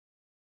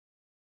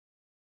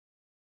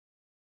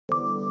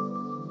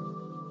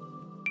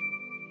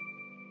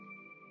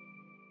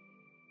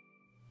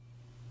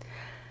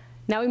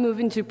Now we move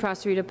into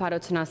Prasarita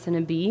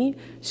Padottanasana B,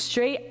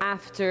 straight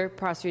after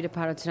Prasarita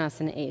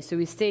Padottanasana A. So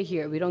we stay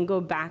here. We don't go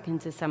back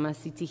into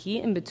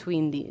Samasthiti in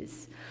between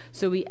these.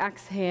 So we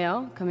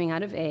exhale, coming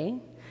out of A.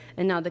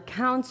 And now the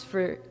counts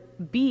for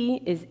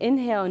B is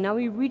inhale. Now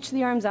we reach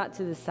the arms out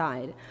to the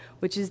side,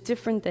 which is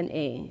different than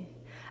A.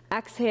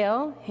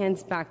 Exhale,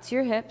 hands back to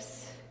your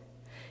hips.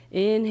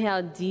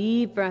 Inhale,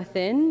 deep breath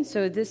in.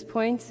 So at this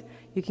point,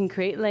 you can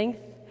create length.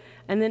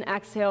 And then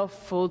exhale,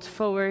 fold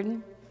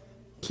forward,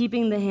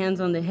 keeping the hands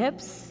on the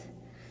hips.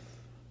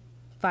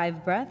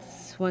 5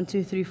 breaths. 1,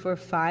 2, 3, 4,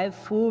 5.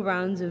 Full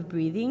rounds of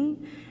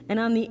breathing. And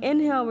on the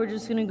inhale, we're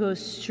just going to go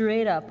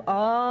straight up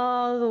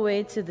all the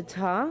way to the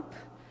top.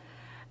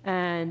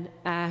 And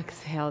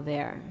exhale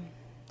there.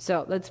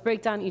 So let's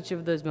break down each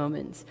of those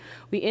moments.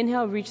 We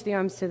inhale, reach the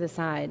arms to the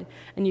side.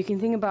 And you can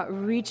think about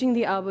reaching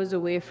the elbows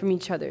away from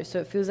each other. So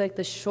it feels like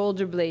the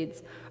shoulder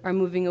blades are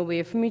moving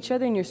away from each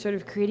other and you're sort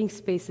of creating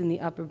space in the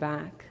upper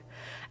back.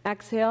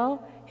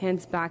 Exhale,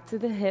 hands back to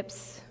the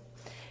hips.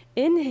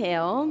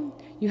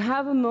 Inhale, you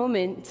have a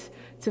moment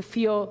to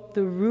feel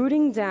the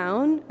rooting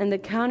down and the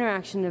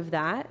counteraction of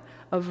that,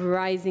 of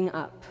rising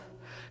up.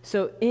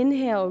 So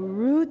inhale,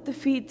 root the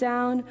feet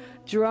down,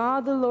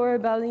 draw the lower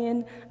belly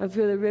in, and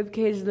feel the rib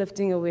cage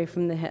lifting away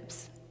from the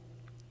hips.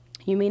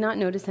 You may not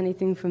notice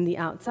anything from the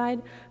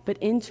outside, but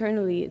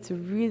internally it's a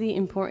really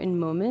important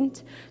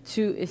moment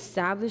to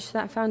establish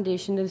that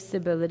foundation of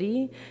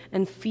stability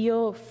and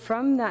feel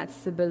from that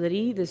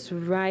stability this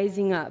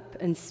rising up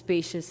and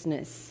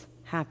spaciousness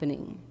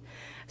happening.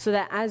 So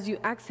that as you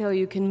exhale,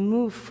 you can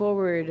move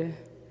forward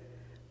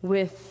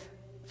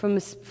from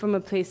a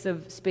place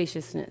of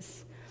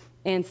spaciousness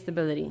and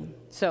stability.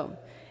 So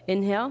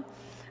inhale,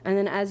 and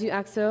then as you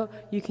exhale,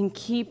 you can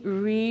keep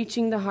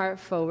reaching the heart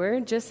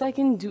forward, just like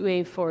in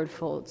a forward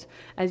fold.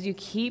 As you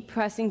keep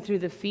pressing through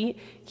the feet,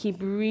 keep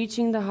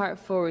reaching the heart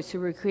forward. So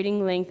we're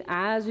creating length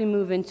as we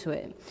move into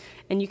it.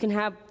 And you can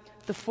have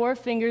the 4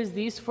 fingers,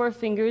 these 4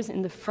 fingers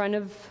in the front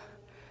of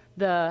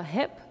the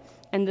hip,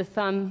 and the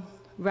thumb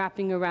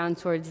wrapping around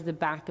towards the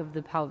back of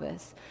the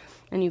pelvis.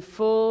 And you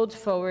fold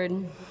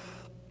forward,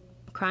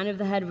 crown of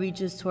the head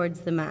reaches towards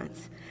the mat.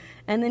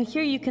 And then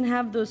here you can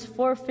have those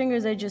 4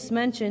 fingers I just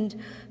mentioned,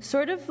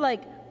 sort of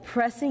like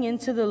pressing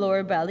into the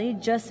lower belly,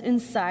 just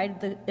inside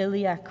the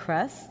iliac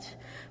crest.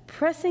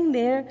 Pressing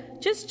there,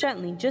 just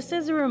gently, just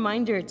as a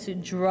reminder to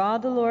draw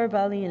the lower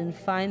belly in and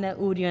find that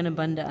Uddiyana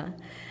Bandha.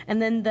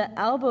 And then the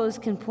elbows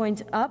can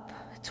point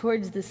up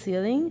towards the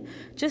ceiling,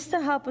 just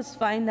to help us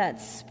find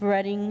that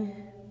spreading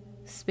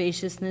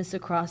spaciousness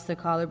across the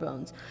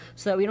collarbones,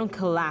 so that we don't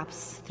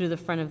collapse through the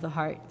front of the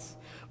heart.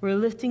 We're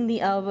lifting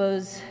the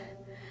elbows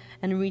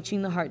and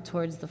reaching the heart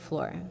towards the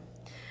floor.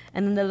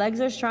 And then the legs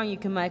are strong. You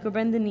can micro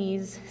bend the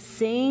knees.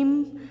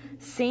 Same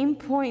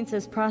points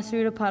as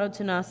Prasarita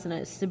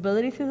Padottanasana.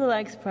 Stability through the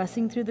legs,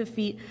 pressing through the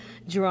feet,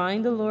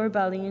 drawing the lower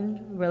belly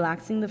in,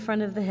 relaxing the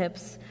front of the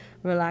hips,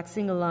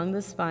 relaxing along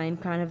the spine,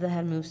 crown of the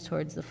head moves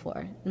towards the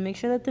floor. And make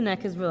sure that the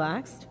neck is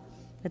relaxed,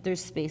 that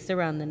there's space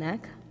around the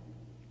neck.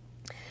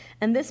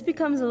 And this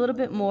becomes a little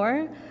bit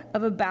more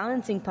of a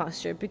balancing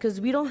posture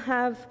because we don't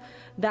have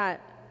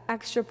that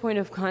extra point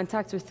of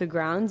contact with the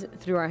ground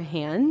through our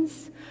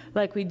hands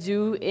like we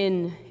do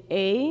in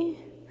A.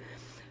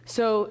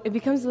 So it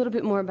becomes a little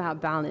bit more about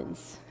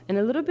balance and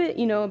a little bit,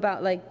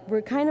 about like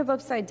we're kind of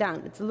upside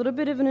down. It's a little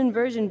bit of an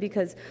inversion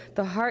because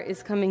the heart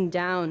is coming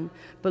down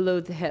below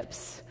the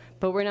hips,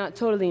 but we're not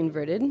totally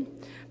inverted.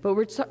 But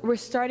we're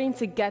starting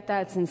to get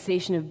that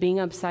sensation of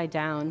being upside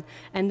down.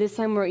 And this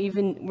time we're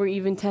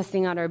even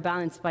testing out our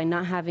balance by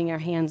not having our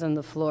hands on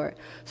the floor.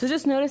 So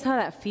just notice how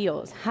that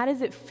feels. How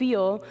does it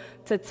feel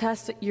to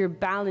test your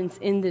balance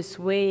in this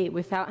way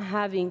without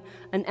having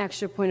an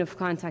extra point of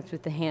contact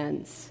with the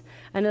hands?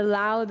 And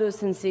allow those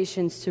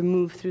sensations to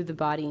move through the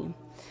body.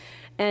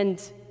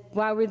 And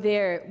while we're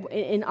there,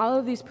 in all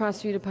of these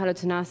Prasarita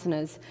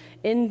Padottanasana,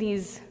 in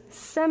these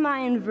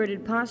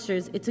semi-inverted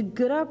postures, it's a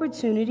good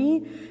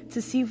opportunity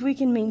to see if we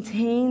can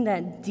maintain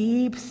that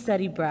deep,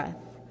 steady breath.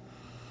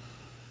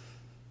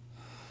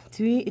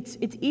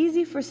 It's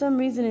easy for some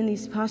reason in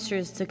these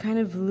postures to kind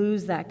of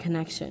lose that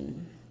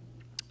connection.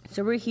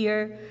 So we're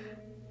here,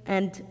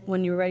 and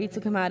when you're ready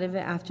to come out of it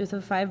after the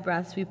 5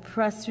 breaths, we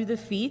press through the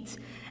feet,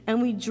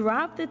 and we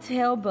drop the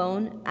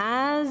tailbone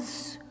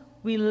as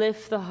we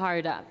lift the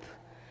heart up.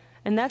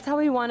 And that's how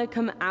we want to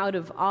come out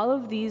of all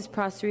of these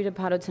Prasarita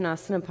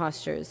Padottanasana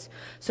postures.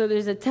 So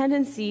there's a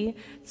tendency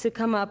to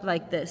come up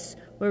like this,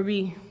 where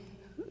we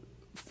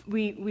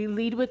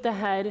lead with the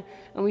head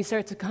and we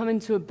start to come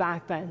into a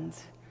back bend.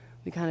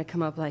 We kind of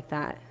come up like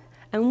that.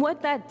 And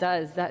what that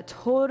does, that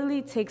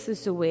totally takes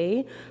us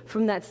away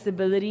from that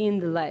stability in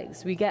the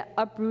legs. We get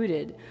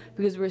uprooted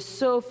because we're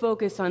so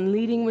focused on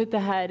leading with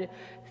the head,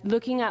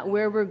 looking at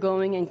where we're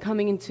going and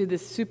coming into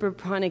this super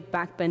pranic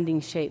back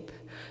bending shape.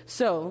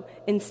 So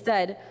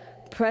instead,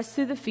 press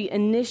through the feet,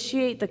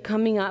 initiate the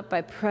coming up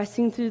by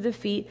pressing through the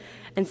feet,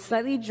 and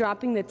slightly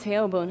dropping the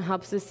tailbone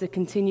helps us to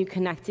continue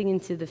connecting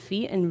into the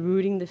feet and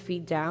rooting the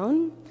feet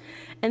down.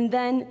 And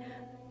then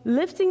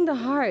lifting the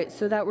heart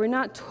so that we're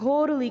not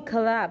totally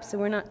collapsed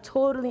and we're not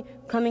totally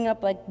coming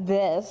up like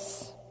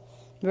this,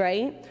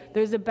 right?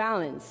 There's a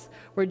balance.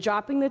 We're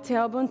dropping the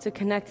tailbone to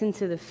connect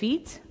into the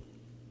feet,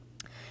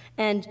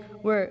 and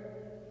we're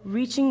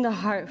reaching the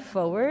heart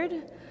forward,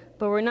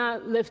 but we're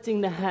not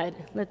lifting the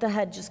head. Let the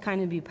head just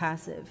kind of be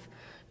passive.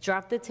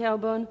 Drop the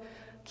tailbone,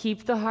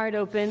 keep the heart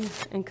open,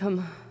 and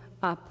come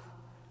up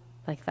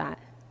like that,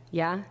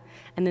 yeah?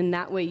 And then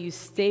that way you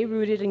stay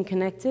rooted and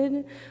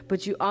connected,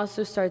 but you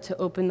also start to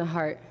open the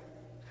heart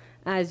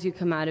as you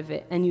come out of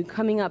it. And you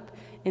coming up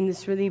in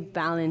this really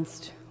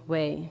balanced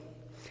way.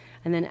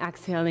 And then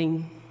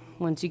exhaling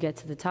once you get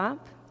to the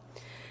top.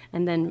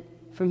 And then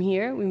from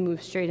here, we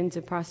move straight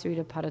into prostrate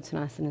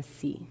Padottanasana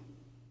C.